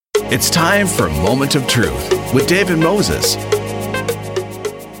It's time for Moment of Truth with David Moses.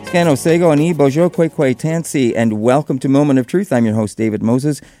 Scano Sego and Bonjour Kwekwe Tansi, and welcome to Moment of Truth. I'm your host, David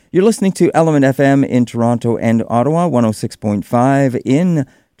Moses. You're listening to Element FM in Toronto and Ottawa, 106.5 in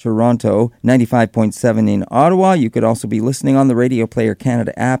Toronto, 95.7 in Ottawa. You could also be listening on the Radio Player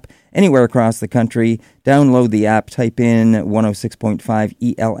Canada app anywhere across the country. Download the app, type in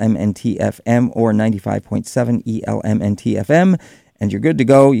 106.5 ELMNT FM or 95.7 ELMNT FM, and you're good to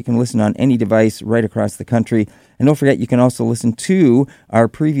go. You can listen on any device right across the country. And don't forget, you can also listen to our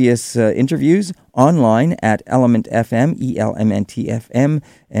previous interviews online at Element FM, ELMNT FM,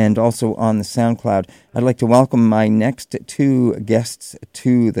 and also on the SoundCloud. I'd like to welcome my next two guests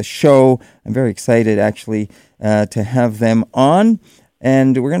to the show. I'm very excited, actually, to have them on.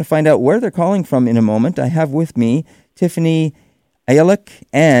 And we're going to find out where they're calling from in a moment. I have with me Tiffany Ayalik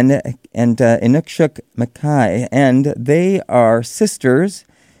and Inukshuk Mackay, and they are sisters,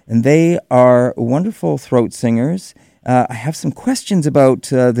 and they are wonderful throat singers. I have some questions about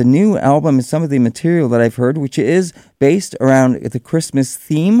the new album and some of the material that I've heard, which is based around the Christmas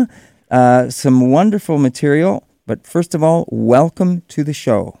theme. Some wonderful material, but first of all, welcome to the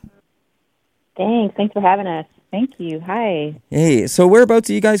show. Thanks for having us. Thank you. Hi. Hey, so whereabouts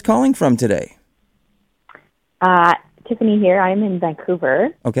are you guys calling from today? Tiffany here. I'm in Vancouver.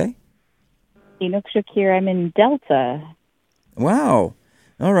 Okay. Inukshuk here. I'm in Delta. Wow.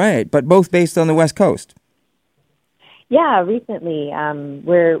 All right. But both based on the West Coast? Yeah, recently.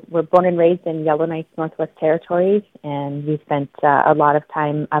 We're born and raised in Yellowknife, Northwest Territories, and we spent a lot of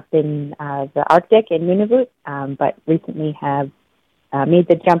time up in the Arctic in Nunavut, but recently have made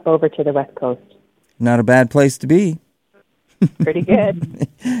the jump over to the West Coast. Not a bad place to be. Pretty good.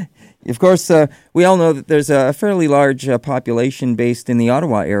 Of course, we all know that there's a fairly large population based in the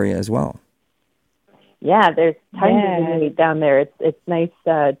Ottawa area as well. Yeah, there's tons of community down there. It's nice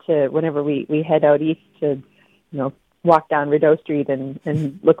to whenever we head out east to, walk down Rideau Street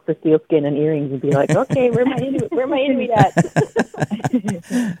and look for sealskin and earrings and be like, okay, where my Inuit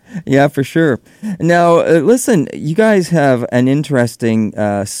at? Yeah, for sure. Now, listen, you guys have an interesting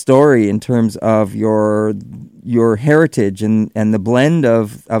story in terms of your heritage and the blend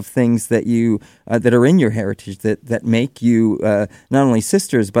of things that you that are in your heritage that make you not only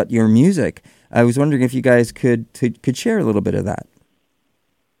sisters but your music. I was wondering if you guys could share a little bit of that.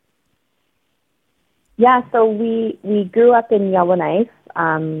 Yeah, so we grew up in Yellowknife,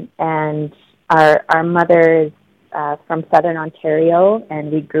 and our mother is from Southern Ontario,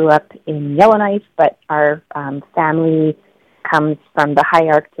 and we grew up in Yellowknife, but our family comes from the high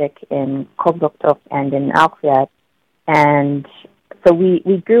Arctic in Qogduktuk and in Alkviat. And so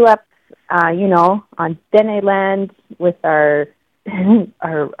we grew up, on Dene land with our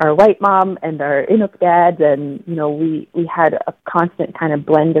white mom and our Inuk dad, and, we had a constant kind of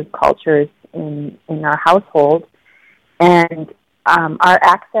blend of cultures in our household. And our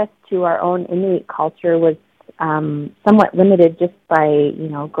access to our own Inuit culture was somewhat limited just by,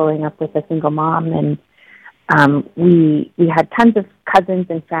 growing up with a single mom. And we had tons of cousins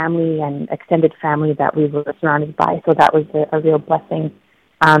and family and extended family that we were surrounded by, so that was a real blessing.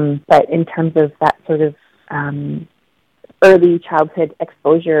 But in terms of that sort of early childhood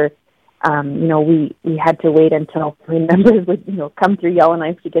exposure, we had to wait until family members would, come through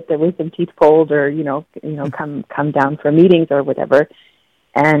Yellowknife to get their wisdom teeth pulled, or come down for meetings or whatever.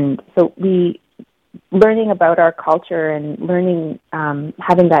 And so learning about our culture and learning,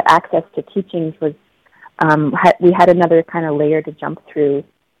 having that access to teachings was, we had another kind of layer to jump through.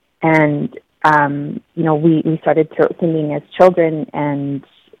 And, we started throat singing as children, and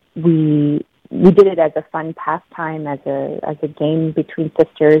we did it as a fun pastime, as a game between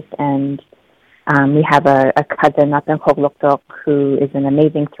sisters. And we have a cousin up in Qogduktuk who is an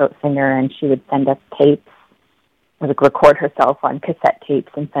amazing throat singer, and she would send us tapes, record herself on cassette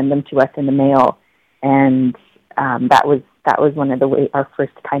tapes and send them to us in the mail. And that was one of our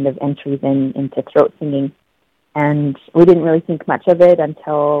first kind of entries into throat singing. And we didn't really think much of it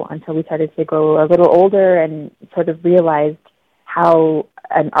until we started to grow a little older and sort of realized how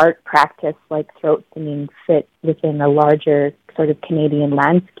an art practice like throat singing fit within a larger sort of Canadian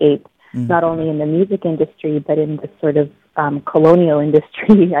landscape, not only in the music industry, but in the sort of colonial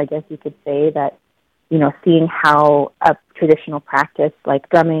industry, I guess you could say, that, seeing how a traditional practice like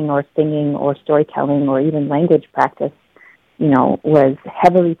drumming or singing or storytelling or even language practice, was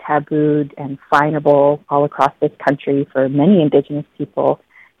heavily tabooed and finable all across this country for many Indigenous people,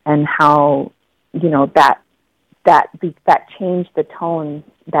 and how, that changed the tone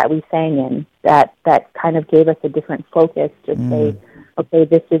that we sang in, that kind of gave us a different focus to say, okay,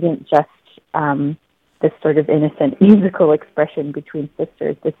 this isn't just this sort of innocent musical expression between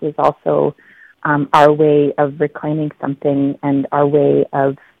sisters. This is also our way of reclaiming something and our way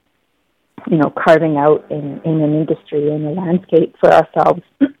of, carving out in an industry, in a landscape for ourselves,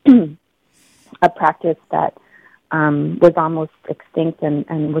 a practice that was almost extinct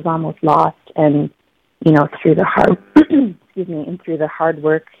and was almost lost. And, through the hard, and through the hard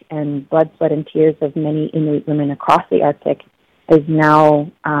work and blood, sweat, and tears of many Inuit women across the Arctic, is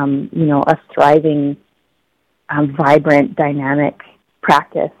now, a thriving, vibrant, dynamic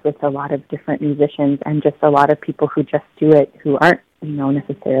practice with a lot of different musicians and just a lot of people who just do it who aren't,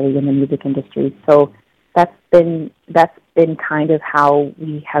 necessarily in the music industry. So that's been kind of how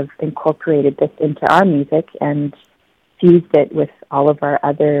we have incorporated this into our music and fused it with all of our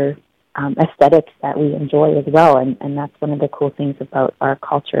other aesthetics that we enjoy as well. And that's one of the cool things about our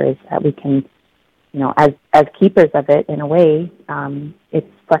culture is that we can, as keepers of it in a way,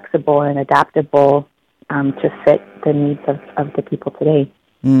 it's flexible and adaptable to fit the needs of the people today.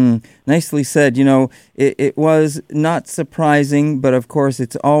 Nicely said. It was not surprising, but of course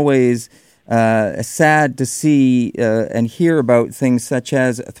it's always sad to see and hear about things such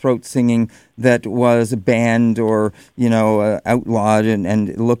as throat singing that was banned or, outlawed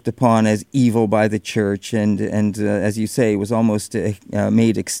and looked upon as evil by the church. And as you say, was almost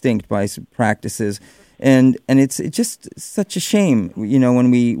made extinct by some practices. And it's just such a shame, when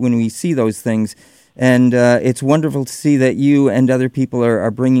we see those things. And it's wonderful to see that you and other people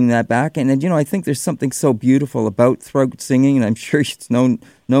are bringing that back. And I think there's something so beautiful about throat singing, and I'm sure it's no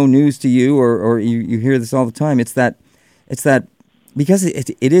news to you, or you hear this all the time. It's that because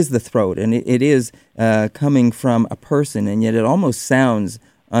it is the throat, and it is coming from a person, and yet it almost sounds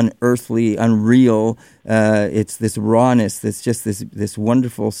unearthly, unreal. It's this rawness. It's just this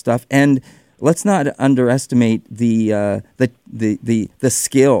wonderful stuff. And let's not underestimate the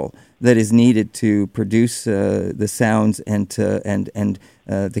skill that is needed to produce the sounds and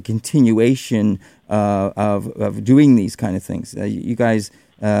the continuation of doing these kind of things. You guys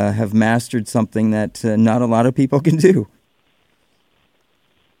have mastered something that not a lot of people can do.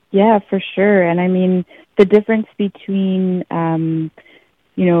 Yeah, for sure. And I mean, the difference between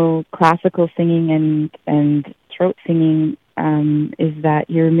classical singing and throat singing is that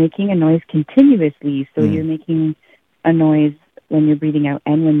you're making a noise continuously. So you're making a noise when you're breathing out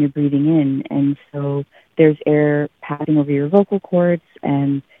and when you're breathing in. And so there's air passing over your vocal cords,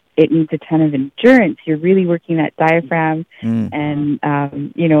 and it needs a ton of endurance. You're really working that diaphragm. And,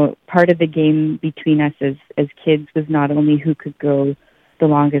 part of the game between us as kids was not only who could go the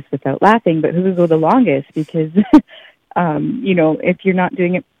longest without laughing, but who could go the longest, because, if you're not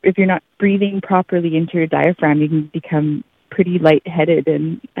doing it, if you're not breathing properly into your diaphragm, you can become pretty lightheaded.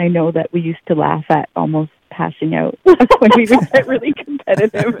 And I know that we used to laugh at almost passing out when we would get really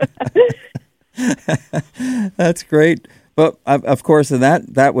competitive. That's great. But of course,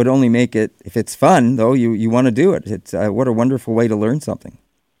 that would only make it, if it's fun, though, you want to do it. It's what a wonderful way to learn something.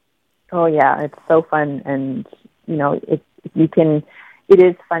 Oh yeah, it's so fun, and it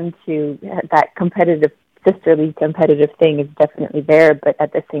is fun to that sisterly competitive thing is definitely there, but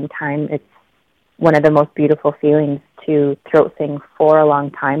at the same time, it's one of the most beautiful feelings to throat sing for a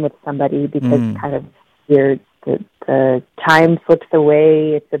long time with somebody, because kind of the time slips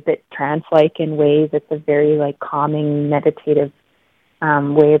away. It's a bit trance-like in ways. It's a very calming, meditative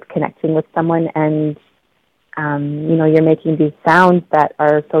way of connecting with someone, and you're making these sounds that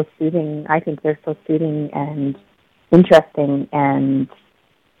are so soothing. I think they're so soothing and interesting, and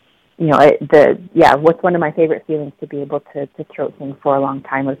what's one of my favorite feelings to be able to throat sing for a long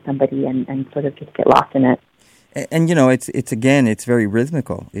time with somebody and sort of just get lost in it. And it's very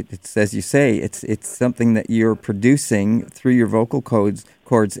rhythmical. It's as you say, it's something that you're producing through your vocal cords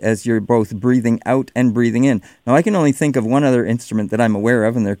as you're both breathing out and breathing in. Now, I can only think of one other instrument that I'm aware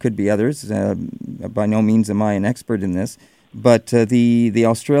of, and there could be others. By no means am I an expert in this, but the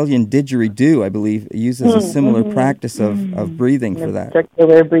Australian didgeridoo, I believe, uses a similar practice of breathing for that.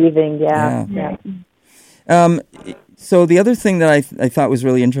 Circular breathing, yeah. So the other thing that I thought was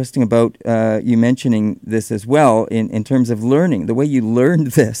really interesting about you mentioning this as well in terms of learning, the way you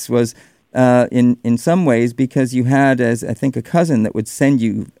learned this was in some ways because you had, as I think, a cousin that would send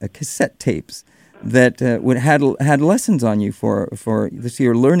you cassette tapes that had lessons on you for this.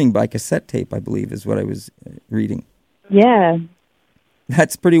 You're learning by cassette tape, I believe, is what I was reading. Yeah.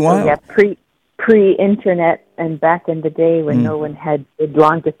 That's pretty wild. Yeah, pre-internet and back in the day when no one had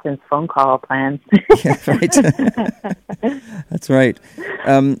long-distance phone call plans. Yeah, right. That's right.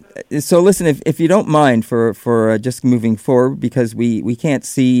 So listen, if you don't mind, for just moving forward, because we can't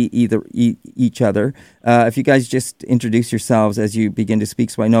see each other, if you guys just introduce yourselves as you begin to speak,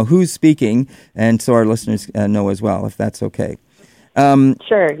 so I know who's speaking, and so our listeners know as well, if that's okay.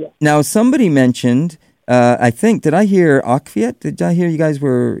 Sure. Yeah. Now, somebody mentioned, I think, did I hear Akviet? Did I hear you guys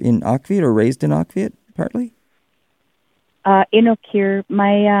were in Akviet or raised in Akviet, partly? Inukir.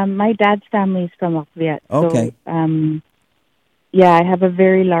 My dad's family is from Akviet. Okay. So, yeah, I have a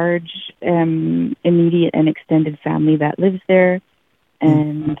very large, immediate and extended family that lives there.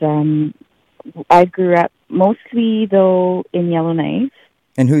 And I grew up mostly, though, in Yellowknife.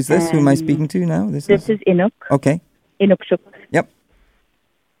 And who's this? Who am I speaking to now? This is Inuk. Okay. Inukshuk. Yep.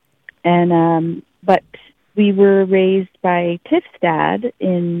 And but we were raised by Tiff's dad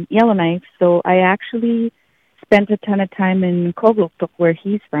in Yellowknife, so I actually spent a ton of time in Kogluktuk, where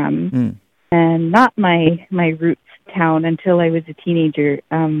he's from, and not my roots town until I was a teenager.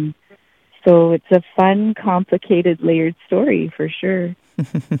 So it's a fun, complicated, layered story for sure.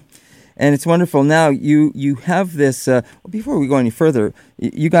 And it's wonderful. Now you have this. Before we go any further,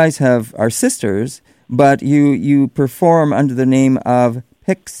 you guys are sisters, but you perform under the name of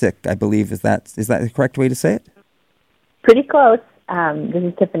Piksik, I believe. Is that the correct way to say it? Pretty close. This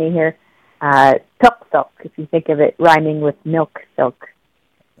is Tiffany here. Tuksuk, if you think of it rhyming with milk silk.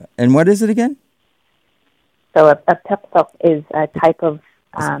 And what is it again? So a tuksuk is a type of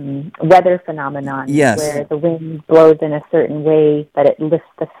weather phenomenon, yes, where the wind blows in a certain way that it lifts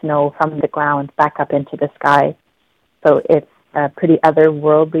the snow from the ground back up into the sky. So it's a pretty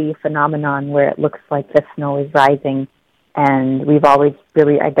otherworldly phenomenon where it looks like the snow is rising. And we've always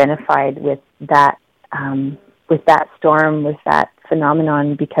really identified with that storm, with that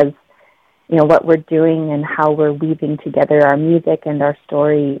phenomenon, because, you know, what we're doing and how we're weaving together our music and our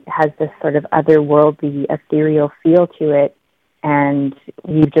story has this sort of otherworldly, ethereal feel to it. And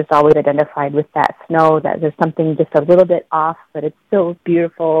we've just always identified with that snow that there's something just a little bit off, but it's still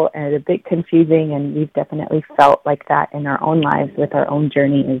beautiful and a bit confusing. And we've definitely felt like that in our own lives with our own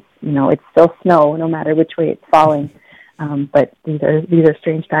journey. Is, you know, it's still snow no matter which way it's falling. But these are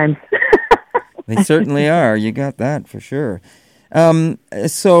strange times. They certainly are. You got that for sure.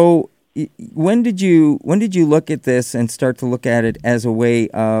 So when did you look at this and start to look at it as a way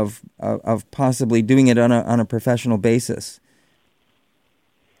of possibly doing it on a professional basis?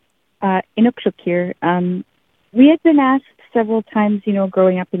 Inukshuk here. We had been asked several times, you know,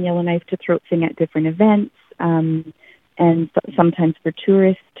 growing up in Yellowknife, to throat sing at different events, and sometimes for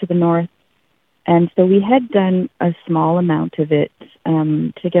tourists to the north. And so we had done a small amount of it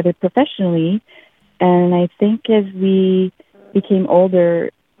together professionally. And I think as we became older,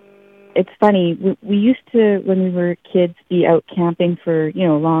 it's funny, we used to, when we were kids, be out camping for, you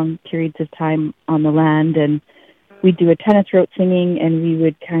know, long periods of time on the land. And we'd do a ton of throat singing, and we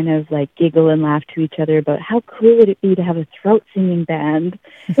would kind of like giggle and laugh to each other about how cool would it be to have a throat singing band.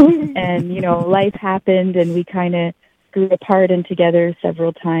 And, you know, life happened, and we kind of grew apart and together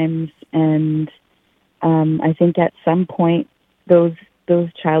several times, and I think at some point those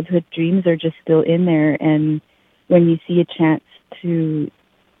childhood dreams are just still in there, and when you see a chance to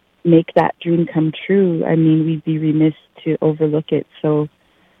make that dream come true, I mean, we'd be remiss to overlook it. So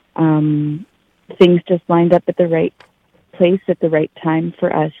things just lined up at the right place at the right time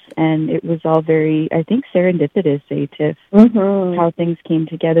for us, and it was all very, I think, serendipitous, Tiff, how things came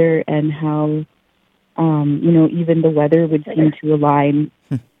together and how you know, even the weather would seem to align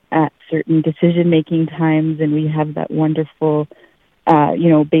at certain decision-making times, and we have that wonderful, you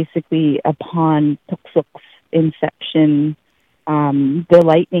know, basically upon Tuksuk's inception, the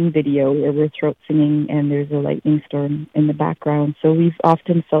lightning video where we're throat singing and there's a lightning storm in the background. So we've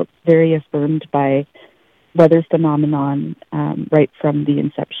often felt very affirmed by weather phenomenon right from the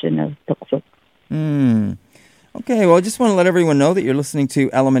inception of Tuksuk. Okay, well, I just want to let everyone know that you're listening to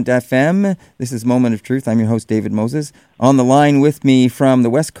Element FM. This is Moment of Truth. I'm your host, David Moses. On the line with me from the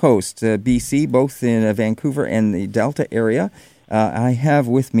West Coast, BC, both in Vancouver and the Delta area, I have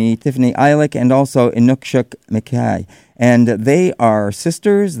with me Tiffany Eilick and also Inukshuk Mikai. And they are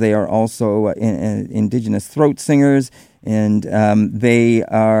sisters. They are also Indigenous throat singers. And they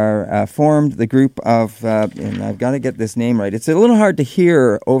are formed the group of, and I've got to get this name right. It's a little hard to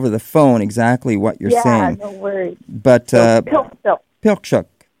hear over the phone exactly what you're saying. Yeah, no worries. But Pilkshuk.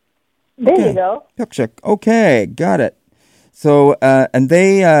 There you go. Pilkshuk. Okay, got it. So, and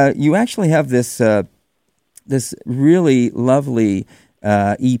they, you actually have this this really lovely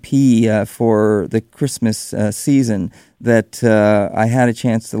EP for the Christmas season that I had a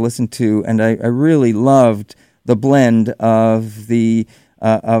chance to listen to, and I really loved the blend of the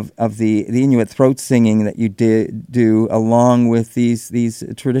Inuit throat singing that you do along with these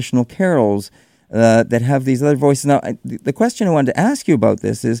traditional carols that have these other voices. Now, the question I wanted to ask you about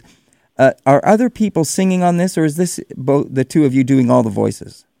this is, are other people singing on this, or is this both the two of you doing all the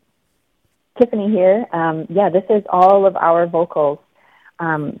voices? Tiffany here. This is all of our vocals.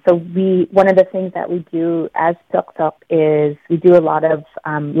 So one of the things that we do as Silk Silk is we do a lot of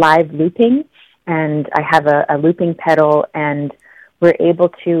live looping, and I have a looping pedal, and we're able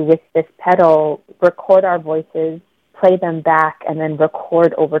to, with this pedal, record our voices, play them back, and then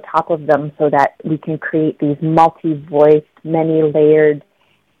record over top of them so that we can create these multi-voiced, many-layered,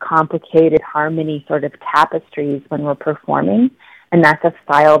 complicated harmony sort of tapestries when we're performing. And that's a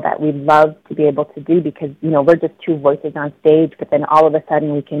style that we love to be able to do because, we're just two voices on stage, but then all of a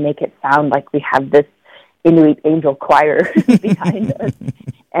sudden we can make it sound like we have this Inuit angel choir behind us.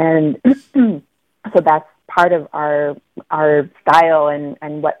 And so that's part of our style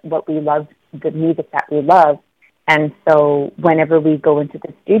and what we love, the music that we love. And so whenever we go into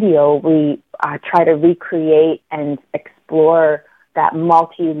the studio, we try to recreate and explore that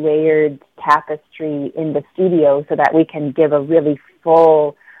multi-layered tapestry in the studio so that we can give a really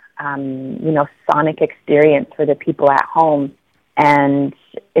full, sonic experience for the people at home. And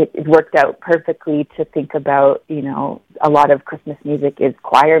it worked out perfectly to think about, a lot of Christmas music is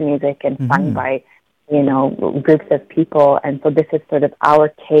choir music and sung by, groups of people. And so this is sort of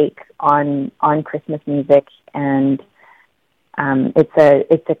our take on Christmas music. And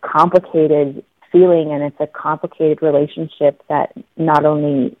it's a complicated feeling, and it's a complicated relationship that not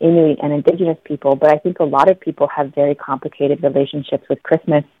only Inuit and Indigenous people, but I think a lot of people have very complicated relationships with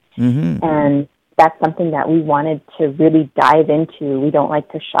Christmas. Mm-hmm. And that's something that we wanted to really dive into. We don't like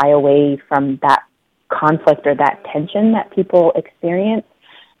to shy away from that conflict or that tension that people experience.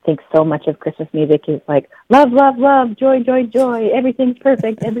 I think so much of Christmas music is like, love, love, love, joy, joy, joy, everything's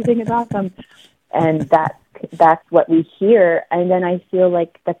perfect, everything is awesome. And that's what we hear. And then I feel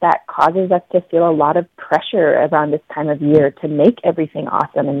like that causes us to feel a lot of pressure around this time of year to make everything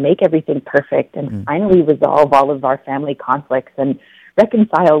awesome and make everything perfect and finally resolve all of our family conflicts and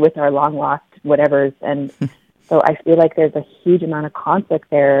reconcile with our long-lost whatevers. And so I feel like there's a huge amount of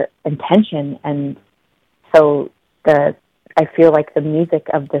conflict there and tension. And so I feel like the music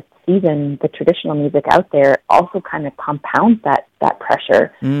of this season, the traditional music out there, also kind of compounds that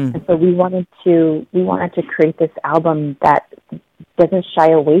pressure. And so we wanted to create this album that doesn't shy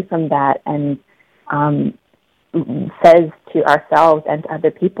away from that and says to ourselves and to other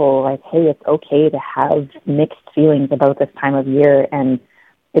people, like, hey, it's okay to have mixed feelings about this time of year, and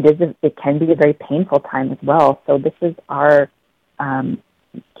it can be a very painful time as well. So this is our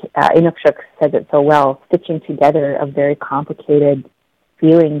Inukshuk says it so well, stitching together of very complicated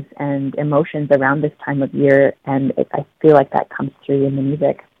feelings and emotions around this time of year, and I feel like that comes through in the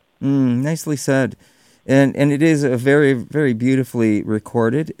music. Nicely said. And it is a very, very beautifully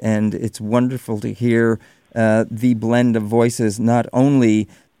recorded, and it's wonderful to hear the blend of voices, not only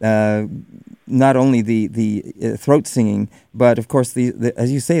the throat singing, but of course, the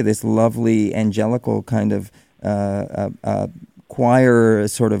as you say, this lovely angelical kind of choir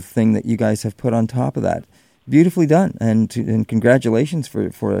sort of thing that you guys have put on top of that. Beautifully done, and congratulations for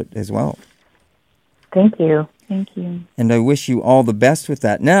it as well. Thank you. Thank you. And I wish you all the best with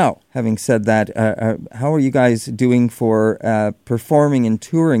that. Now, having said that, how are you guys doing for performing and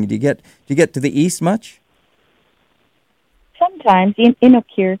touring? Do you get to the east much? Sometimes in Inuk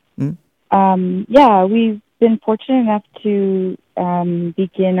here. We've been fortunate enough to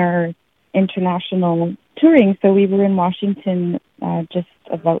begin our international touring. So we were in Washington just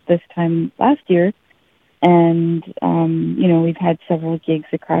about this time last year. And, we've had several gigs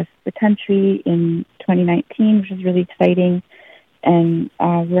across the country in 2019, which is really exciting. And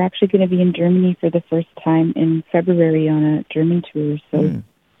we're actually going to be in Germany for the first time in February on a German tour. So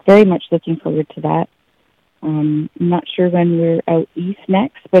very much looking forward to that. I'm not sure when we're out east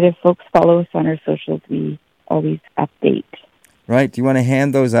next, but if folks follow us on our socials, we always update. Right. Do you want to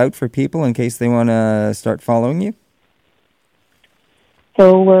hand those out for people in case they want to start following you?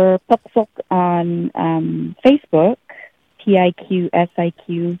 So we're Puksuk on Facebook,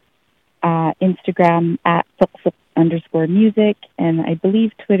 PIQSIQ, Instagram at Puksuk_music, and I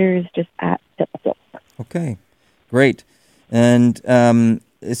believe Twitter is just at Puksuk. Okay, great. And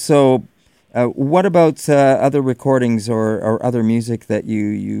so what about other recordings or other music that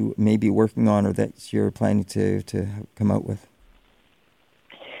you may be working on or that you're planning to come out with?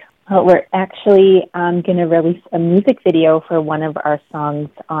 Well, we're actually going to release a music video for one of our songs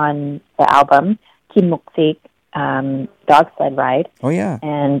on the album, Kim Moksik, Dog Sled Ride. Oh, yeah.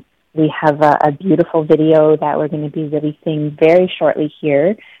 And we have a beautiful video that we're going to be releasing very shortly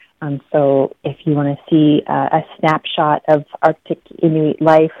here. So if you want to see a snapshot of Arctic Inuit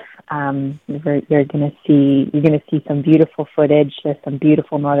life, you're going to see some beautiful footage. There's some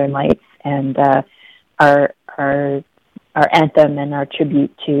beautiful northern lights, and our anthem and our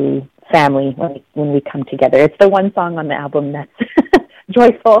tribute to family when we come together. It's the one song on the album that's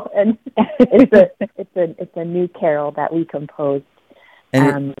joyful, and it's a new carol that we composed.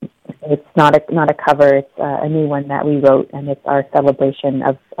 And it's not a cover. It's a new one that we wrote, and it's our celebration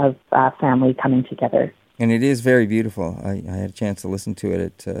of family coming together. And it is very beautiful. I had a chance to listen to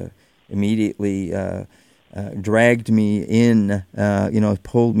it. It immediately dragged me in,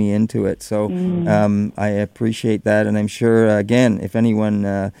 pulled me into it. So I appreciate that, and I'm sure, again, if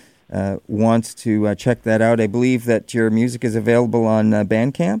anyone wants to check that out, I believe that your music is available on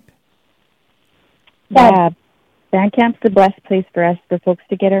Bandcamp? Yeah, Bandcamp's the best place for us, for folks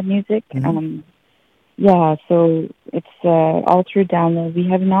to get our music. So it's all through download. We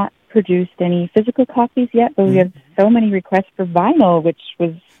have not produced any physical copies yet, but we have so many requests for vinyl, which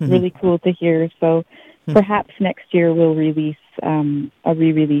was really cool to hear. So perhaps next year we'll release a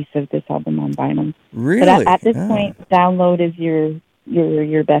re-release of this album on vinyl. Really? But at this point, download is your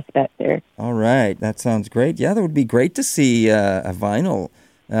best bet there. All right, that sounds great. Yeah, that would be great to see a vinyl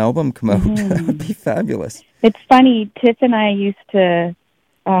album come out. That would be fabulous. It's funny, Tiff and I used to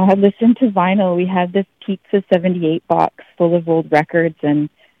listen to vinyl. We had this Pizza 78 box full of old records, and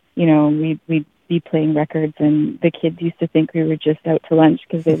we'd be playing records, and the kids used to think we were just out to lunch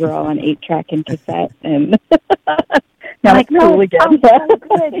because they were all on 8-track and cassette. And now it's cool again. Oh,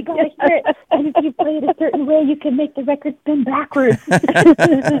 good. You gotta hear it. And if you play it a certain way, you can make the record spin backwards.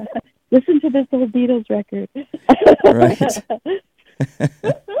 Listen to this old Beatles record. Right.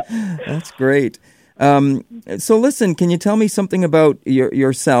 That's great. So listen, can you tell me something about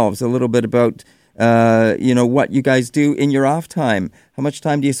yourselves, a little bit about what you guys do in your off time? How much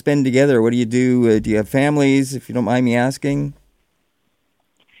time do you spend together? What do you do? Do you have families, if you don't mind me asking?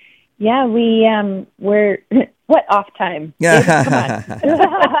 Yeah, we're what off time? Yeah, come on.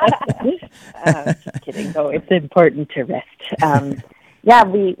 Just kidding. Though it's important to rest.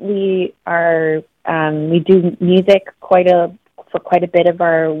 We are we do music for quite a bit of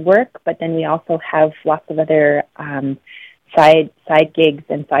our work, but then we also have lots of other side gigs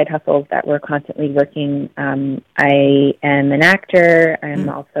and side hustles that we're constantly working. I am an actor. I'm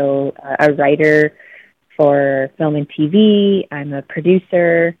also a writer for film and TV. I'm a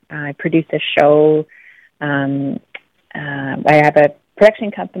producer. I produce a show. I have a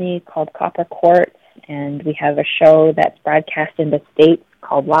production company called Copper Quartz, and we have a show that's broadcast in the States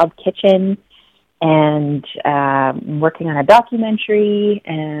called Wild Kitchen. And working on a documentary,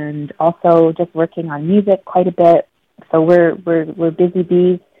 and also just working on music quite a bit. So we're busy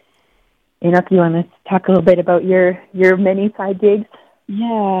bees. If you want to talk a little bit about your many side gigs.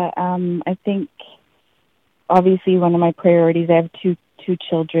 Yeah, I think obviously one of my priorities. I have two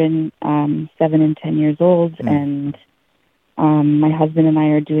children, 7 and 10 years old, and my husband and I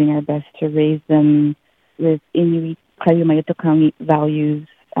are doing our best to raise them with Inuit Kayumayutukang values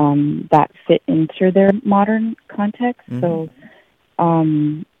that fit into their modern context. So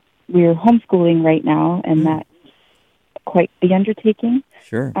we're homeschooling right now, and that's quite the undertaking.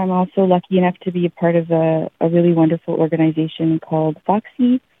 Sure. I'm also lucky enough to be a part of a really wonderful organization called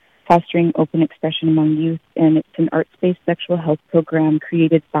FOXY, Fostering Open Expression Among Youth, and it's an arts-based sexual health program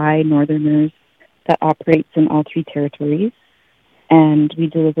created by Northerners that operates in all 3 territories. And we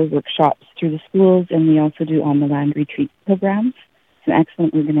deliver workshops through the schools, and we also do on-the-land retreat programs. It's an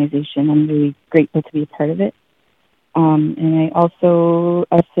excellent organization. I'm really grateful to be a part of it. And I also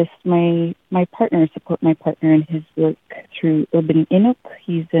assist my partner, support my partner in his work through Urban Inuk.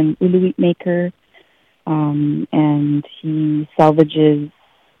 He's an uluit maker, and he salvages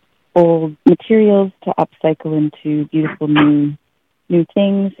old materials to upcycle into beautiful new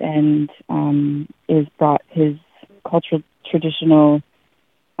things, and is brought his cultural traditional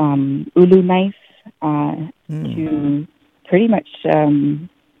ulu knife to pretty much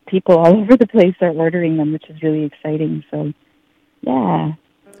people all over the place are ordering them, which is really exciting. So, yeah.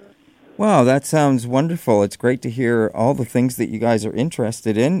 Wow, that sounds wonderful. It's great to hear all the things that you guys are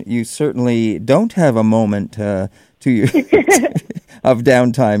interested in. You certainly don't have a moment to you of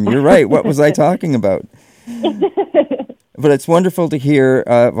downtime. You're right. What was I talking about? But it's wonderful to hear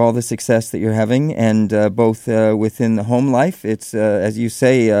of all the success that you're having, and both within the home life. It's, as you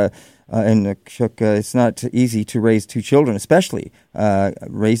say, Inukshuk, it's not easy to raise two children, especially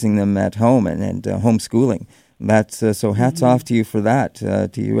raising them at home and homeschooling. That's so. Hats off to you for that,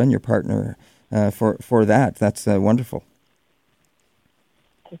 to you and your partner for that. That's wonderful.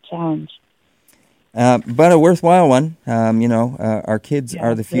 It's a challenge. But a worthwhile one. Our kids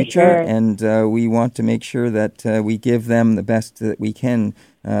are the future, sure. and we want to make sure that we give them the best that we can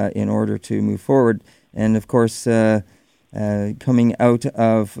in order to move forward. And of course, coming out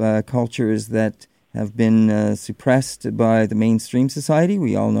of cultures that have been suppressed by the mainstream society,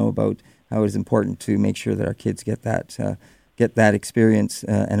 we all know about how it is important to make sure that our kids get that experience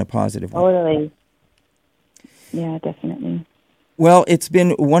in a positive way. Totally. Yeah, definitely. Well, it's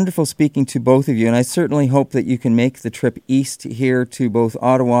been wonderful speaking to both of you, and I certainly hope that you can make the trip east here to both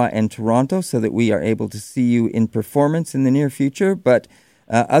Ottawa and Toronto so that we are able to see you in performance in the near future. But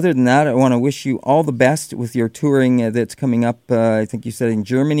other than that, I want to wish you all the best with your touring that's coming up, I think you said in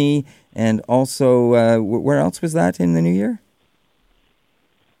Germany, and also, where else was that in the new year?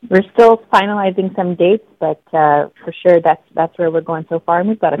 We're still finalizing some dates, but for sure that's where we're going so far. And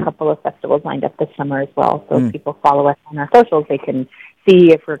we've got a couple of festivals lined up this summer as well. So if people follow us on our socials, they can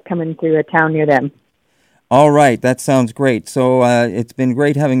see if we're coming through a town near them. All right, that sounds great. So it's been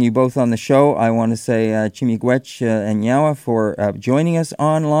great having you both on the show. I want to say Chimigwech and Nyawa for joining us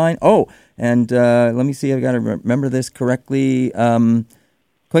online. Oh, and let me see, I've got to remember this correctly.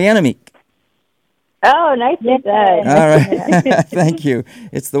 Koyanamik. Oh, nice to say. All right. Thank you.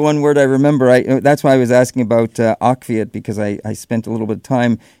 It's the one word I remember. That's why I was asking about Akviat, because I spent a little bit of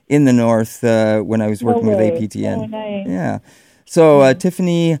time in the north when I was working with APTN. Oh, nice. Yeah. So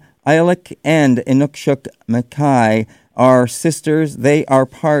Tiffany Eilick and Inukshuk Mackay are sisters. They are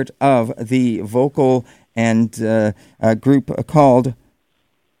part of the vocal and group called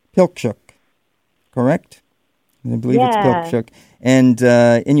Pilkshuk, correct? I believe it's Pilkshuk. And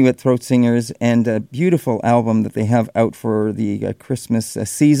Inuit Throat Singers, and a beautiful album that they have out for the Christmas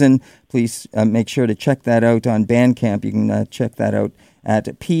season. Please make sure to check that out on Bandcamp. You can check that out at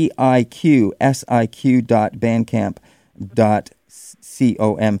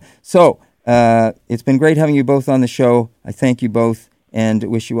piqsiq.bandcamp.com. So it's been great having you both on the show. I thank you both and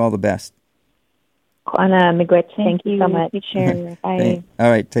wish you all the best. Ona Miigwech, thank you so much. Sure. Bye. All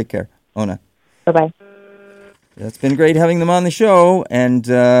right, take care. Ona. Bye-bye. It's been great having them on the show, and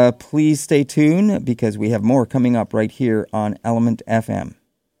please stay tuned because we have more coming up right here on Element FM.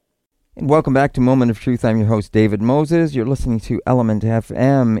 And welcome back to Moment of Truth. I'm your host, David Moses. You're listening to Element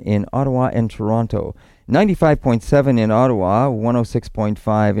FM in Ottawa and Toronto. 95.7 in Ottawa,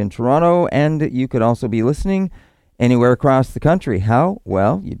 106.5 in Toronto, and you could also be listening anywhere across the country. How?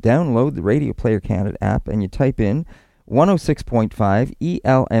 Well, you download the Radio Player Canada app and you type in 106.5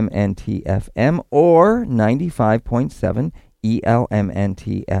 ELMNT FM or 95.7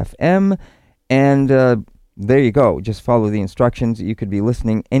 ELMNT FM. And there you go. Just follow the instructions. You could be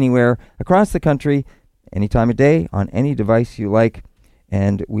listening anywhere across the country, any time of day, on any device you like.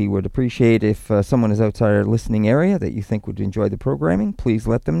 And we would appreciate if someone is outside our listening area that you think would enjoy the programming, please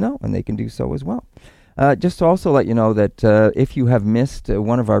let them know, and they can do so as well. Just to also let you know that if you have missed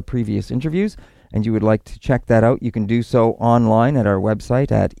one of our previous interviews, and you would like to check that out, you can do so online at our website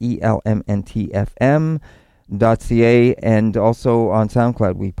at elmntfm.ca, and also on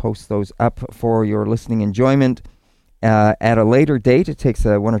SoundCloud. We post those up for your listening enjoyment at a later date. It takes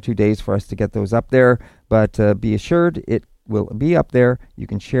 1 or 2 days for us to get those up there, but be assured it will be up there. You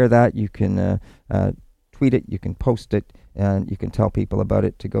can share that, you can tweet it, you can post it, and you can tell people about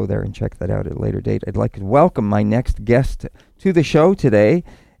it to go there and check that out at a later date. I'd like to welcome my next guest to the show today.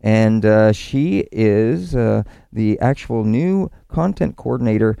 And she is the actual new content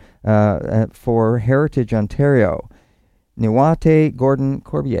coordinator for Heritage Ontario. Niwate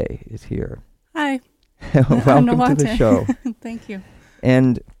Gordon-Corbier is here. Hi. Welcome to the show. Thank you.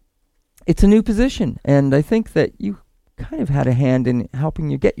 And it's a new position, and I think that you kind of had a hand in helping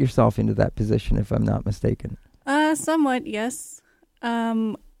you get yourself into that position, if I'm not mistaken. Somewhat, yes.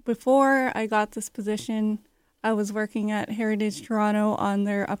 Before I got this position, I was working at Heritage Toronto on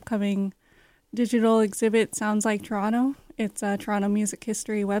their upcoming digital exhibit, Sounds Like Toronto. It's a Toronto music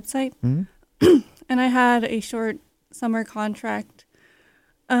history website. Mm-hmm. And I had a short summer contract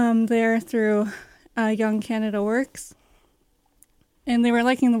there through Young Canada Works. And they were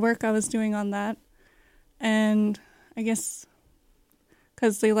liking the work I was doing on that. And I guess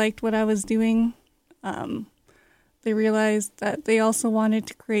because they liked what I was doing, they realized that they also wanted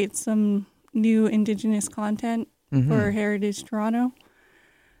to create some new Indigenous content for Heritage Toronto,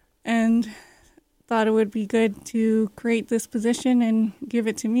 and thought it would be good to create this position and give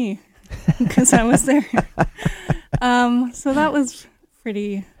it to me because I was there. So that was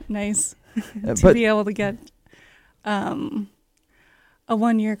pretty nice to but be able to get a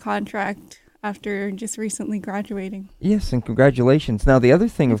 1-year contract after just recently graduating. yes, and congratulations. Now, the other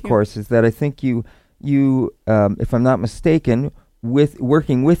thing, Thank of you. course, is that I think you, if I'm not mistaken,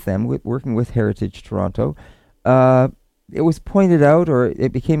 working with Heritage Toronto, it was pointed out, or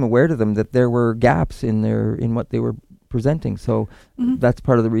it became aware to them, that there were gaps in what they were presenting. So that's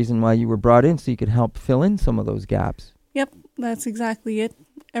part of the reason why you were brought in, so you could help fill in some of those gaps. Yep, that's exactly it.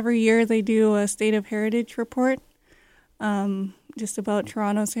 Every year they do a State of Heritage report, just about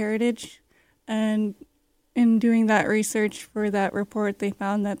Toronto's heritage. And in doing that research for that report, they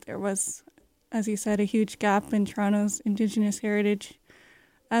found that there was, as you said, a huge gap in Toronto's Indigenous heritage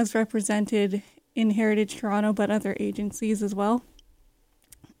as represented in Heritage Toronto, but other agencies as well.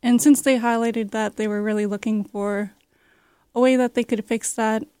 And since they highlighted that, they were really looking for a way that they could fix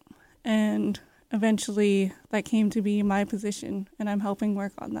that, and eventually that came to be my position, and I'm helping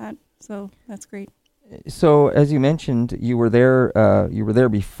work on that. So that's great. So, as you mentioned, you were there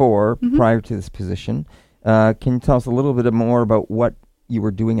before, prior to this position. Can you tell us a little bit more about what you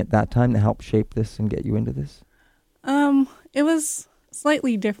were doing at that time to help shape this and get you into this? It was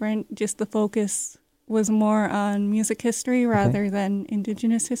slightly different. Just the focus was more on music history rather than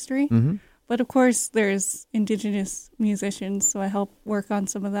Indigenous history. Mm-hmm. But of course, there's Indigenous musicians, so I helped work on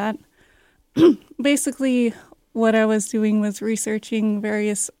some of that. Basically, what I was doing was researching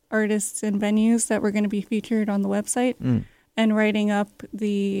various artists and venues that were going to be featured on the website and writing up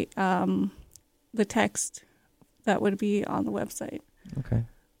the text that would be on the website. Okay.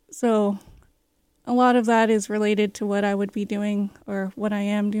 So a lot of that is related to what I would be doing, or what I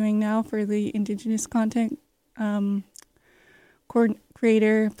am doing now for the Indigenous content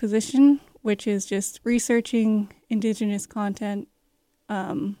creator position, which is just researching Indigenous content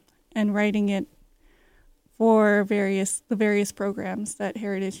and writing it for the various programs that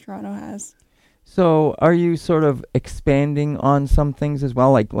Heritage Toronto has. So, are you sort of expanding on some things as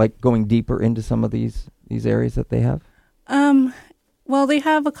well, like going deeper into some of these areas that they have? Well, they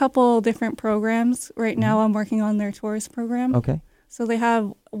have a couple different programs. Right now I'm working on their tourist program. Okay. So they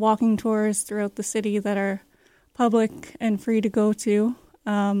have walking tours throughout the city that are public and free to go to,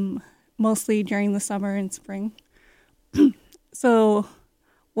 mostly during the summer and spring. So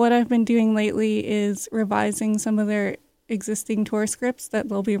what I've been doing lately is revising some of their existing tour scripts that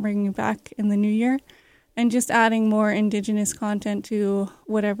they'll be bringing back in the new year, and just adding more Indigenous content to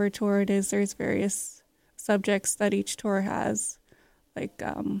whatever tour it is. There's various subjects that each tour has. Like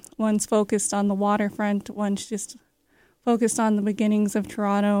one's focused on the waterfront, one's just focused on the beginnings of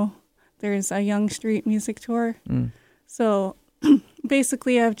Toronto. There's a Yonge Street music tour. So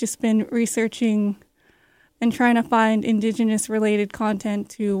basically I've just been researching and trying to find Indigenous related content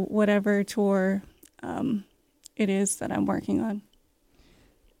to whatever tour it is that I'm working on.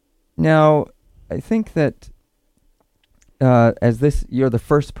 Now, I think that you're the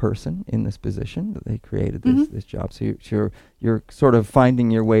first person in this position that they created this job, so you're sort of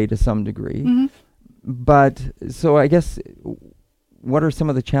finding your way to some degree. But so I guess, what are some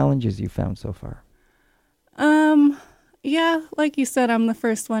of the challenges you found so far? Yeah, like you said, I'm the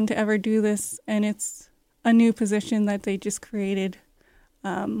first one to ever do this, and it's a new position that they just created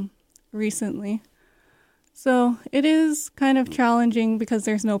recently. So it is kind of challenging because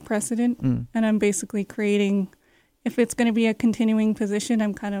there's no precedent, and I'm basically creating, if it's going to be a continuing position,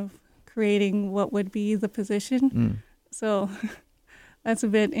 I'm kind of creating what would be the position. So that's a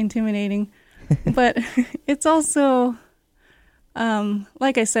bit intimidating. But it's also,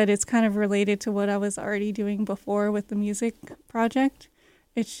 like I said, it's kind of related to what I was already doing before with the music project.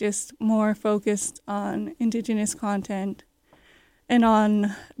 It's just more focused on Indigenous content and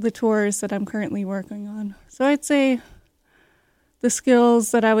on the tours that I'm currently working on. So I'd say the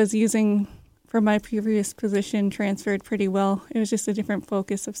skills that I was using for my previous position transferred pretty well. It was just a different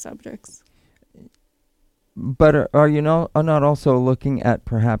focus of subjects. But are you not also looking at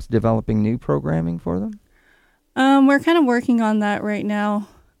perhaps developing new programming for them? We're kind of working on that right now.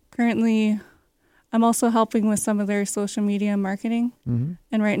 Currently, I'm also helping with some of their social media marketing.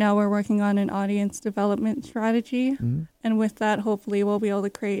 And right now we're working on an audience development strategy. And with that, hopefully we'll be able to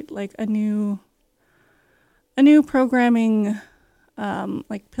create like a new programming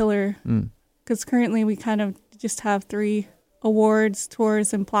like pillar. Because currently we kind of just have 3 awards,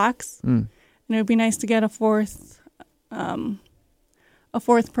 tours, and plaques. And it would be nice to get a fourth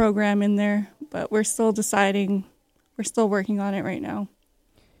program in there, but we're still deciding. We're still working on it right now.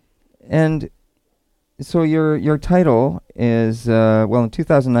 And so your title is, in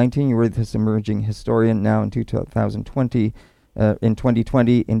 2019 you were this emerging historian. Now in 2020 in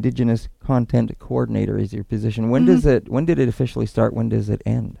 2020, Indigenous Content Coordinator is your position. When did it officially start? When does it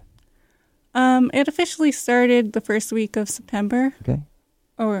end? It officially started the first week of September. Okay.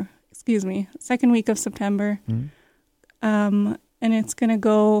 Or, excuse me, second week of September. And it's going to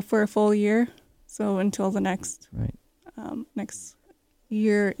go for a full year, so until the next next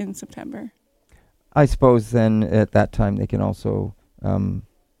year in September. I suppose then at that time they can also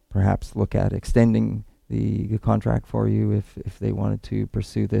perhaps look at extending the contract for you if they wanted to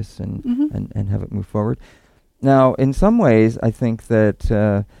pursue this and have it move forward. Now, in some ways, I think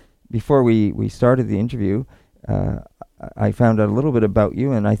that before we started the interview, I found out a little bit about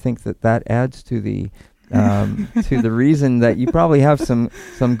you, and I think that adds to the to the reason that you probably have some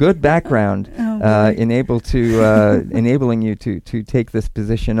good background enabling you to take this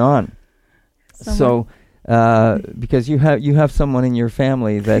position on. So, because you have someone in your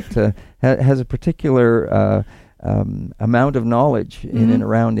family that has a particular amount of knowledge in and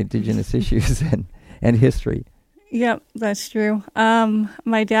around Indigenous issues and history. Yep, that's true.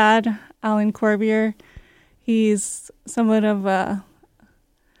 My dad, Alan Corbier, he's somewhat of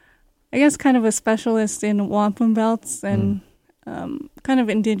kind of a specialist in wampum belts and kind of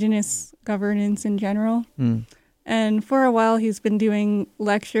Indigenous governance in general. And for a while, he's been doing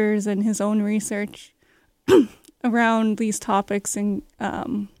lectures and his own research around these topics and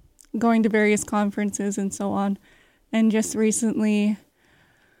going to various conferences and so on. And just recently,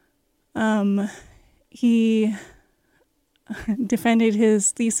 he defended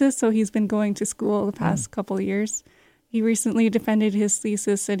his thesis, so he's been going to school the past couple of years. He recently defended his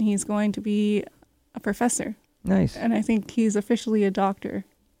thesis, and he's going to be a professor. Nice. And I think he's officially a doctor.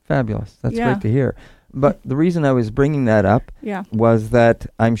 Fabulous. That's great to hear. But the reason I was bringing that up was that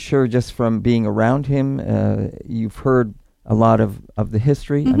I'm sure just from being around him, you've heard a lot of the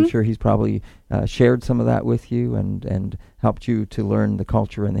history. I'm sure he's probably shared some of that with you and helped you to learn the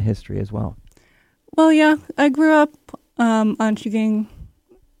culture and the history as well. Well, yeah. I grew up on Chugeng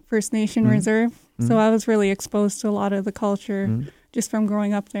First Nation Reserve, so I was really exposed to a lot of the culture just from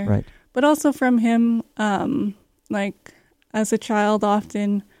growing up there. Right. But also from him, like as a child,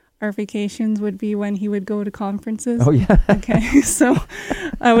 often our vacations would be when he would go to conferences. Oh, yeah. Okay, so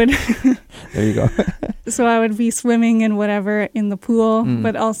I would... There you go. So I would be swimming and whatever in the pool,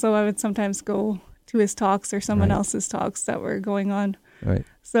 but also I would sometimes go to his talks or someone else's talks that were going on. Right.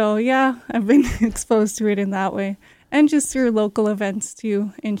 So, yeah, I've been exposed to it in that way. And just through local events,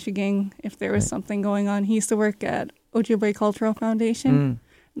 too, in Chugeng, if there was something going on. He used to work at Ojibwe Cultural Foundation.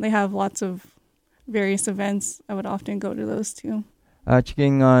 They have lots of various events. I would often go to those, too.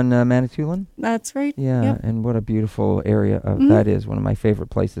 Chugeng on Manitoulin? That's right. Yeah, yep. And what a beautiful area that is. One of my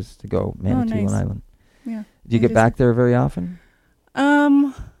favorite places to go, Manitoulin Island. Yeah. Do you get back there very often?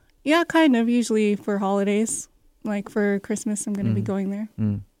 Yeah, kind of. Usually for holidays. Like for Christmas, I'm going to be going there.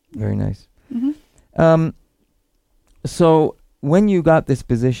 Very nice. So when you got this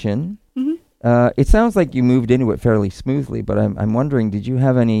position, it sounds like you moved into it fairly smoothly, but I'm wondering, did you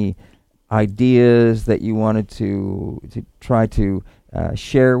have any ideas that you wanted to try to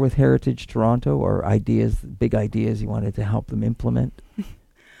share with Heritage Toronto, or big ideas you wanted to help them implement?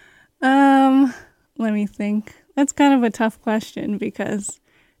 Let me think. That's kind of a tough question because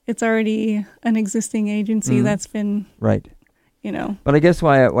it's already an existing agency that's been But I guess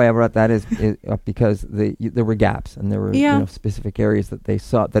why I brought that is because there were gaps and there were specific areas that they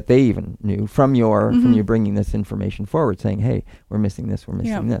saw, that they even knew from you bringing this information forward, saying, "Hey, we're missing this, we're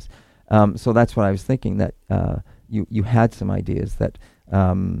missing this." So that's what I was thinking, that you had some ideas that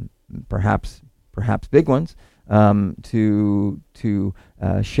perhaps big ones to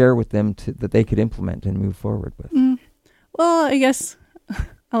share with them that they could implement and move forward with. Well, I guess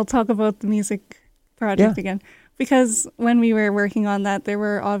I'll talk about the music project again. Because when we were working on that, there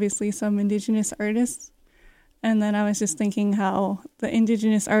were obviously some Indigenous artists. And then I was just thinking how the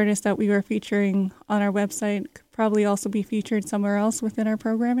Indigenous artists that we were featuring on our website could probably also be featured somewhere else within our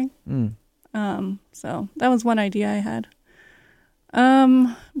programming. So that was one idea I had.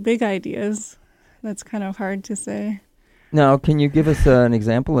 Big ideas. That's kind of hard to say. Now, can you give us an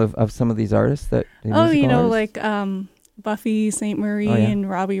example of some of these artists that... artists? Like Buffy St. Marie and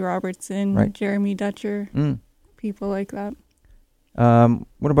Robbie Robertson, Jeremy Dutcher. People like that.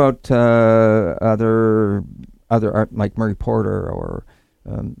 What about other art, like Murray Porter or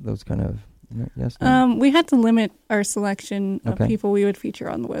those kind of... Yes. No? We had to limit our selection of people we would feature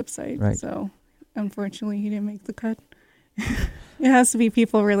on the website. Right. So, unfortunately, he didn't make the cut. It has to be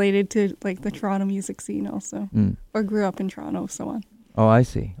people related to like the Toronto music scene also, or grew up in Toronto, so on. Oh, I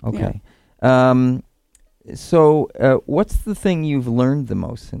see. Okay. Yeah. So, what's the thing you've learned the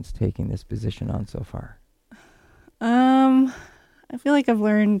most since taking this position on so far? I feel like I've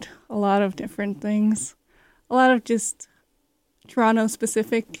learned a lot of different things. A lot of just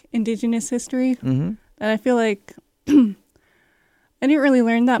Toronto-specific Indigenous history Mm-hmm. that I feel like I didn't really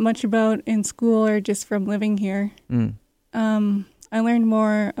learn that much about in school or just from living here. Mm. I learned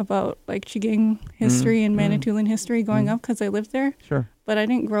more about like Chiging history and Manitoulin history going up because I lived there, Sure. but I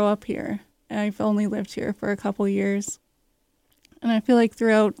didn't grow up here. I've only lived here for a couple years. And I feel like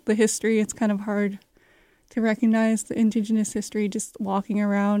throughout the history, it's kind of hard to recognize the Indigenous history just walking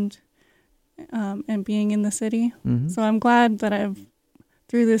around and being in the city. Mm-hmm. So I'm glad that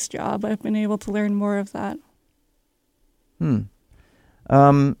through this job, I've been able to learn more of that. And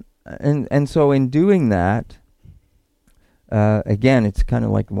so in doing that, again, it's kind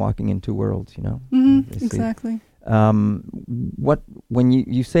of like walking in two worlds, you know? Mm-hmm, You see. exactly. When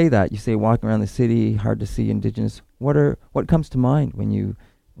you say that, you say walking around the city, hard to see Indigenous. What comes to mind when you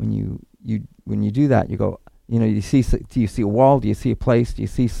do that? You go, you know, do you see a wall? Do you see a place? Do you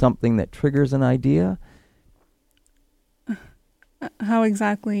see something that triggers an idea? How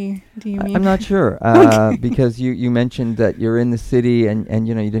exactly do you mean? I'm not sure because you mentioned that you're in the city and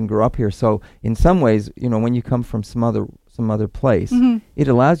you know you didn't grow up here. So in some ways, you know, when you come from some other place, it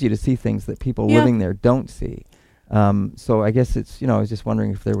allows you to see things that people living there don't see. So I guess it's, you know, I was just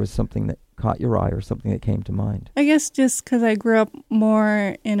wondering if there was something that caught your eye or something that came to mind. I guess just because I grew up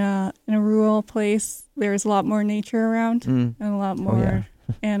more in a rural place, there's a lot more nature around and a lot more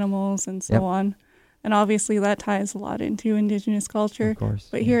animals and so on. And obviously that ties a lot into Indigenous culture. Of course.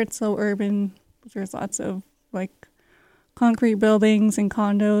 But here it's so urban. There's lots of like concrete buildings and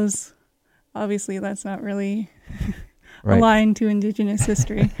condos. Obviously that's not really aligned to Indigenous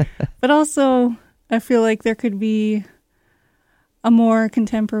history. But also I feel like there could be a more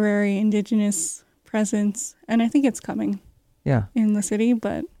contemporary Indigenous presence. And I think it's coming in the city,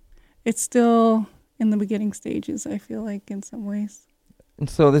 but it's still in the beginning stages, I feel like, in some ways. And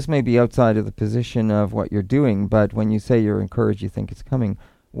so this may be outside of the position of what you're doing, but when you say you're encouraged, you think it's coming.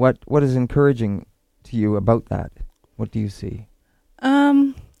 What is encouraging to you about that? What do you see?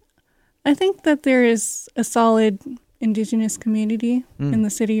 I think that there is a solid Indigenous community in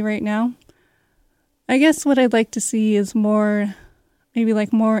the city right now. I guess what I'd like to see is more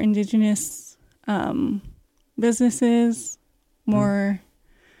Indigenous businesses, more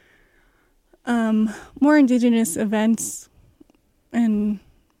Indigenous events. And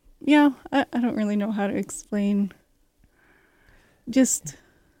I don't really know how to explain. Just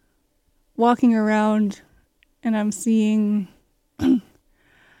walking around and I'm seeing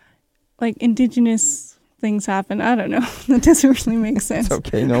like Indigenous things happen. I don't know. That doesn't really make sense. It's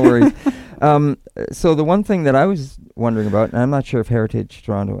okay, no worries. So the one thing that I was wondering about, and I'm not sure if Heritage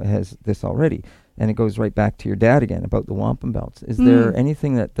Toronto has this already, and it goes right back to your dad again about the wampum belts. Is there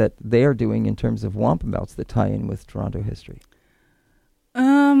anything that they are doing in terms of wampum belts that tie in with Toronto history?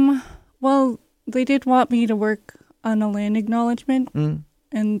 Well, they did want me to work on a land acknowledgement,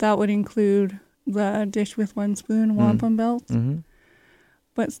 and that would include the dish with one spoon wampum belt.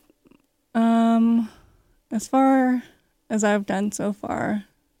 But as far as I've done so far,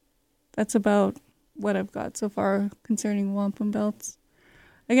 that's about what I've got so far concerning wampum belts.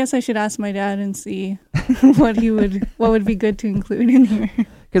 I guess I should ask my dad and see what would be good to include in here.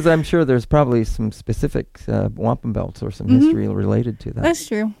 Because I'm sure there's probably some specific wampum belts or some history related to that. That's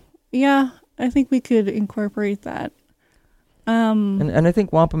true. Yeah, I think we could incorporate that. And I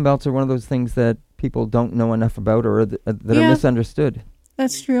think wampum belts are one of those things that people don't know enough about or that are misunderstood.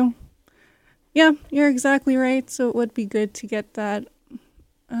 That's true. Yeah, you're exactly right. So it would be good to get that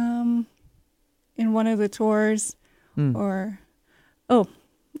in one of the tours. Or,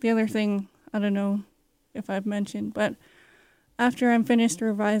 the other thing, I don't know if I've mentioned, but after I'm finished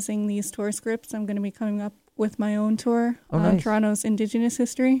revising these tour scripts, I'm going to be coming up with my own tour on Toronto's Indigenous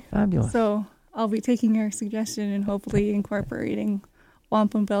history. Fabulous. So I'll be taking your suggestion and hopefully incorporating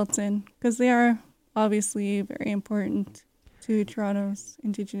wampum belts in, because they are obviously very important to Toronto's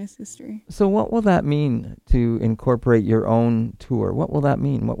Indigenous history. So what will that mean to incorporate your own tour? What will that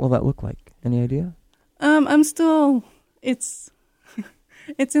mean? What will that look like? Any idea?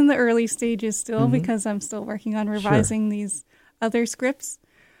 It's in the early stages still because I'm still working on revising these other scripts.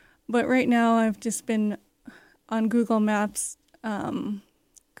 But right now I've just been on Google Maps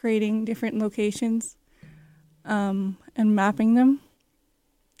creating different locations and mapping them.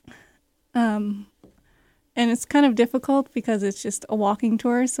 And it's kind of difficult because it's just a walking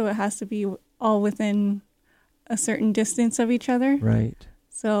tour, so it has to be all within a certain distance of each other. Right.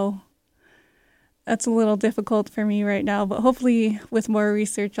 So that's a little difficult for me right now, but hopefully with more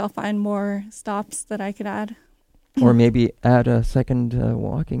research I'll find more stops that I could add. Or maybe add a second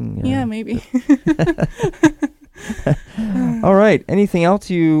walking. Yeah, maybe. All right. Anything else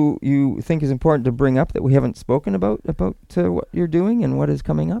you think is important to bring up that we haven't spoken about what you're doing and what is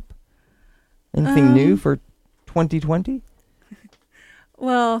coming up? Anything new for 2020?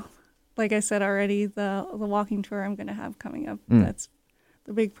 Well, like I said already, the walking tour I'm going to have coming up. That's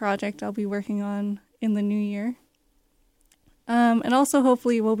the big project I'll be working on in the new year. And also,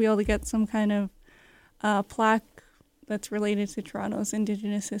 hopefully, we'll be able to get some kind of plaque that's related to Toronto's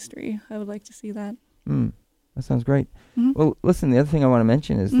Indigenous history. I would like to see that. That sounds great. Well, listen, the other thing I want to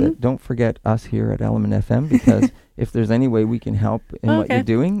mention is that don't forget us here at Element FM, because if there's any way we can help in what you're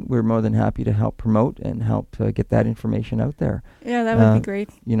doing, we're more than happy to help promote and help get that information out there. Yeah, that would be great.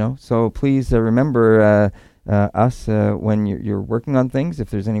 So please remember us when you're working on things. If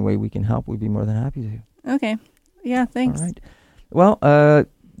there's any way we can help, we'd be more than happy to. Okay. Yeah, thanks. All right. Well,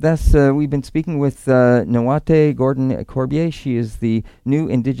 we've been speaking with Nawate Gordon-Corbier. She is the new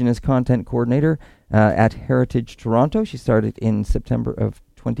Indigenous Content Coordinator at Heritage Toronto. She started in September of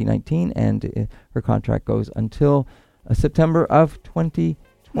 2019, and her contract goes until September of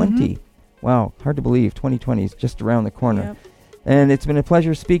 2020. Wow, hard to believe. 2020 is just around the corner. Yep. And it's been a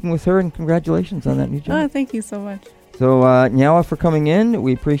pleasure speaking with her, and congratulations on that new job. Oh, thank you so much. So, Nyawa for coming in.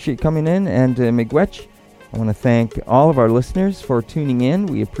 We appreciate coming in, and Miigwech. I want to thank all of our listeners for tuning in.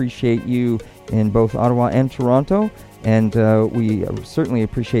 We appreciate you in both Ottawa and Toronto, and we certainly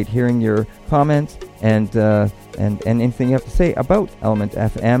appreciate hearing your comments and anything you have to say about Element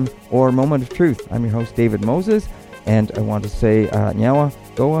FM or Moment of Truth. I'm your host, David Moses, and I want to say Nyawa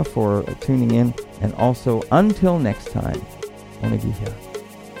Goa for tuning in, and also until next time, Onagiha.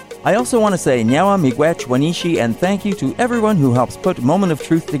 I also want to say Nyawa, Miigwech, Wanishi, and thank you to everyone who helps put Moment of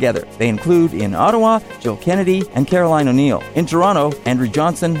Truth together. They include in Ottawa, Jill Kennedy and Caroline O'Neill. In Toronto, Andrew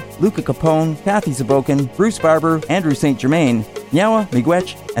Johnson, Luca Capone, Kathy Zabokin, Bruce Barber, Andrew St. Germain. Nyawa,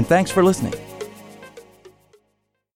 Miigwech, and thanks for listening.